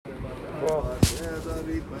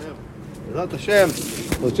Bezrat Hashem,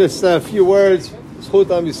 well, just a few words.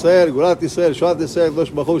 Zchut Am Yisrael, Gulat Yisrael, Shat Yisrael,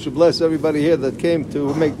 Dosh Baruch Hu should bless everybody here that came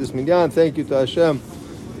to make this minyan. Thank you to Hashem.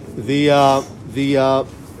 The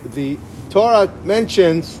Torah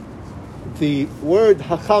mentions the word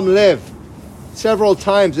Hacham Lev several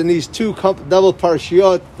times in these two double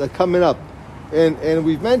parashiyot that are coming up, and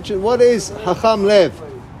we've mentioned what is Hacham Lev.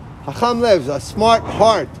 Hacham Lev is a smart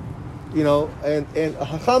heart, and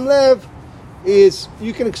Hacham Lev is,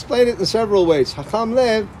 you can explain it in several ways. Hacham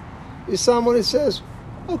Lev is someone who says,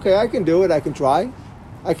 okay, I can do it, I can try,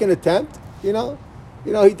 I can attempt, he doesn't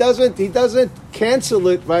cancel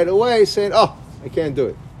it right away saying, oh, I can't do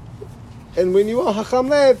it. And when you are Hacham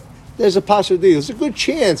Lev, there's a possibility, there's a good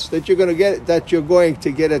chance that you're going to get it, that you're going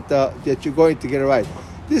to get it right.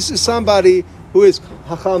 This is somebody who is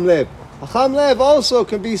Hacham Lev. Hacham Lev also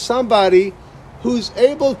can be somebody who's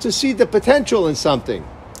able to see the potential in something.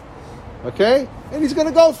 Okay? And he's going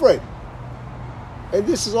to go for it. And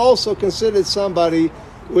this is also considered somebody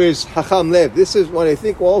who is Hacham Lev. This is what I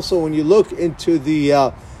think also when you look into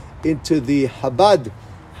the Chabad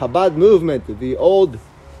movement, the old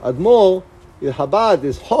Admor, Chabad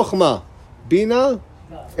is Chochmah, Bina,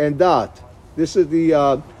 and Dat. This is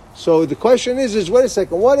so the question is wait a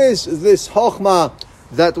second, what is this Chochmah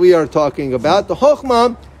that we are talking about? The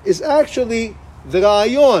Chochmah is actually the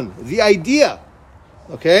Rayon, the idea.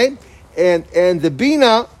 Okay? And the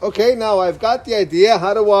Bina, okay, now I've got the idea,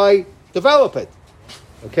 how do I develop it?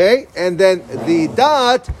 Okay? And then the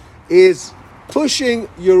Dat is pushing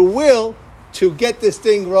your will to get this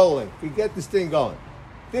thing rolling, to get this thing going.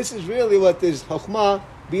 This is really what is Chochmah,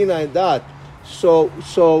 Bina, and Dat. So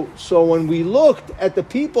when we looked at the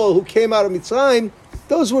people who came out of Mitzrayim,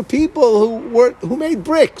 those were people who made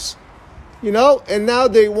bricks, and now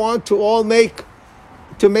they want to all make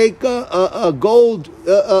a gold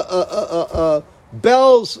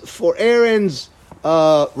bells for Aaron's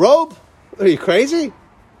robe. Are you crazy?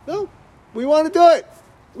 No, we want to do it.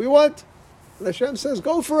 Hashem says,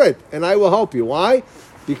 go for it, and I will help you. Why?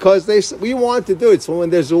 Because we want to do it. So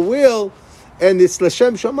when there's a will, and it's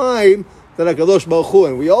L'Shem Shamayim, that HaKadosh Baruch Hu.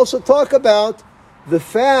 And we also talk about the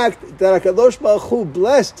fact that HaKadosh Baruch Hu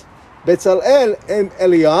blessed Betzalel and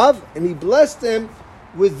Eliav, and he blessed them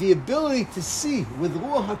with the ability to see, with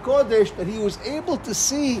Ruach HaKodesh, that he was able to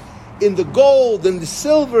see in the gold and the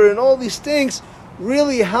silver and all these things,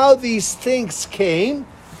 really how these things came.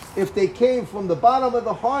 If they came from the bottom of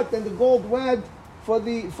the heart, then the gold went for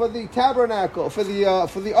the tabernacle, for the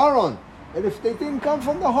Aron. And if they didn't come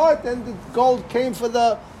from the heart, then the gold came for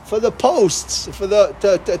the posts, for the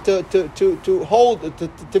to hold,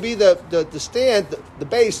 to be the stand, the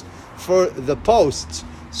base for the posts.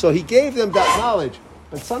 So he gave them that knowledge.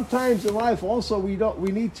 But sometimes in life also we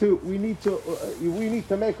need to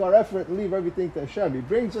make our effort and leave everything to Hashem. He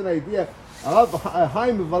brings an idea.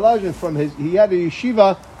 Chaim Volozhin he had a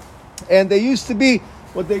yeshiva, and they used to be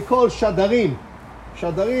what they call shadarim.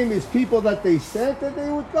 Shadarim is people that they sent, and they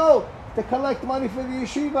would go to collect money for the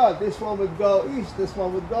yeshiva. This one would go east, this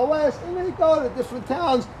one would go west, and they go to different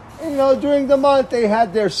towns. And during the month they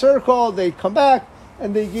had their circle. They come back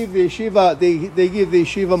and they give the yeshiva. They give the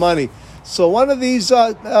yeshiva money. So one of these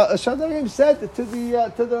shadarim said to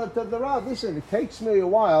the Rav, listen, it takes me a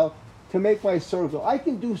while to make my circle. I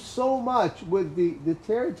can do so much with the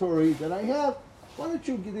territory that I have. Why don't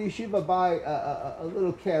you give the yeshiva buy a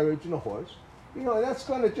little carriage and a horse? And that's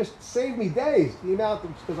going to just save me days. The amount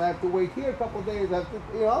because I have to wait here a couple of days.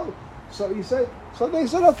 So he said. So they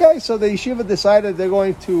said okay. So the yeshiva decided they're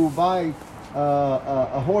going to buy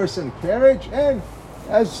a horse and carriage, and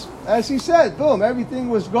as he said, boom, everything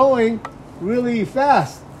was going really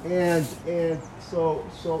fast. And so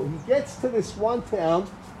he gets to this one town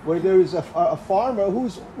where there is a farmer who,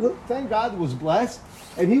 thank God, was blessed,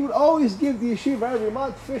 and he would always give the yeshiva every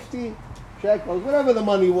month 50 shekels, whatever the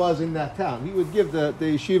money was in that town. He would give the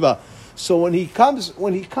yeshiva. So when he comes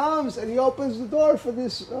and he opens the door for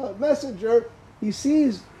this messenger, he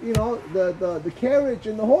sees the carriage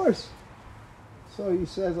and the horse. So he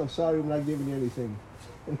says, "I'm sorry, I'm not giving you anything."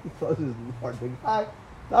 And he closes the door. The guy,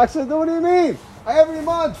 Doc says, "What do you mean? Every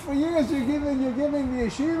month for years you're giving the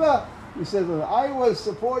yeshiva." He says, "Well, I was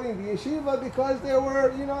supporting the yeshiva because there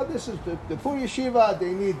were, this is the poor yeshiva.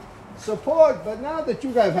 They need support. But now that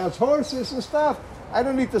you guys have horses and stuff, I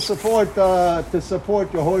don't need to support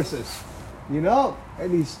your horses, And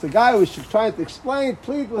the guy was trying to explain,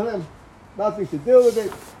 plead with him, nothing to do with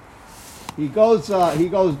it. He goes back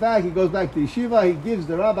to yeshiva. He gives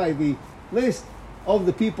the rabbi the list of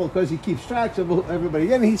the people because he keeps track of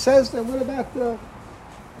everybody. And he says to him, "What about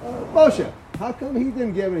Moshe? How come he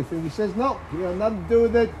didn't give anything?" He says, "No, nothing to do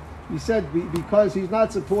with it. He said because he's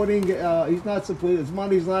not supporting his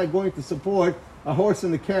money's not going to support a horse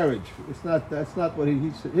and a carriage. That's not what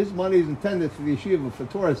his money is intended for the yeshiva for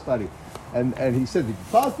Torah study. And he said, did you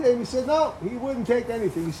talk to him? He said, no, he wouldn't take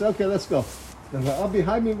anything. He said, okay, let's go. And Rabbi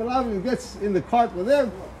Haim Belavin gets in the cart with him,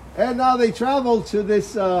 and now they travel to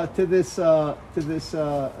this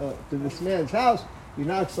man's house. He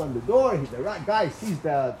knocks on the door. The guy sees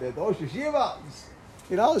the Rosh Yeshiva.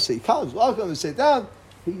 So he comes, welcome, and sit down.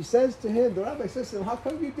 He says to him, the rabbi says to him, how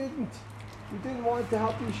come you didn't want to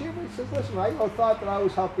help the yeshiva? He says, listen, I thought that I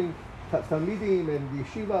was helping Talmidim and the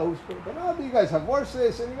yeshiva, but now you guys have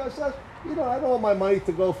horses, and he goes, I don't want my money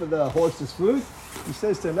to go for the horse's food. He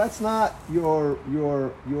says to him, that's not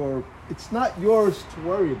it's not yours to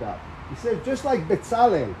worry about. He says, just like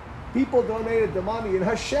Betzalel, people donated the money, and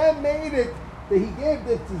Hashem made it that he gave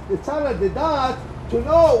the tzara the dat to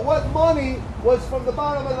know what money was from the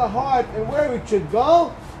bottom of the heart and where it should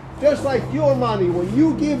go. Just like your money, when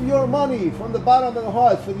you give your money from the bottom of the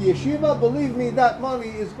heart for the yeshiva, believe me, that money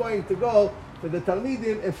is going to go for the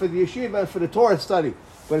talmidim and for the yeshiva and for the Torah study.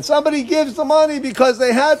 When somebody gives the money because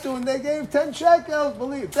they had to and they gave 10 shekels,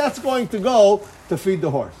 believe that's going to go to feed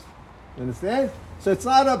the horse. You understand? So it's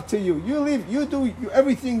not up to you. You do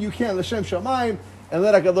everything you can, l'shem shamayim, and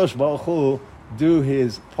let HaKadosh Baruch Hu do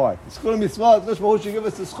his part. It's going to be small. HaKadosh Baruch Hu should give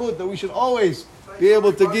us the schut that we should always be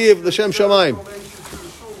able to give l'shem shamayim.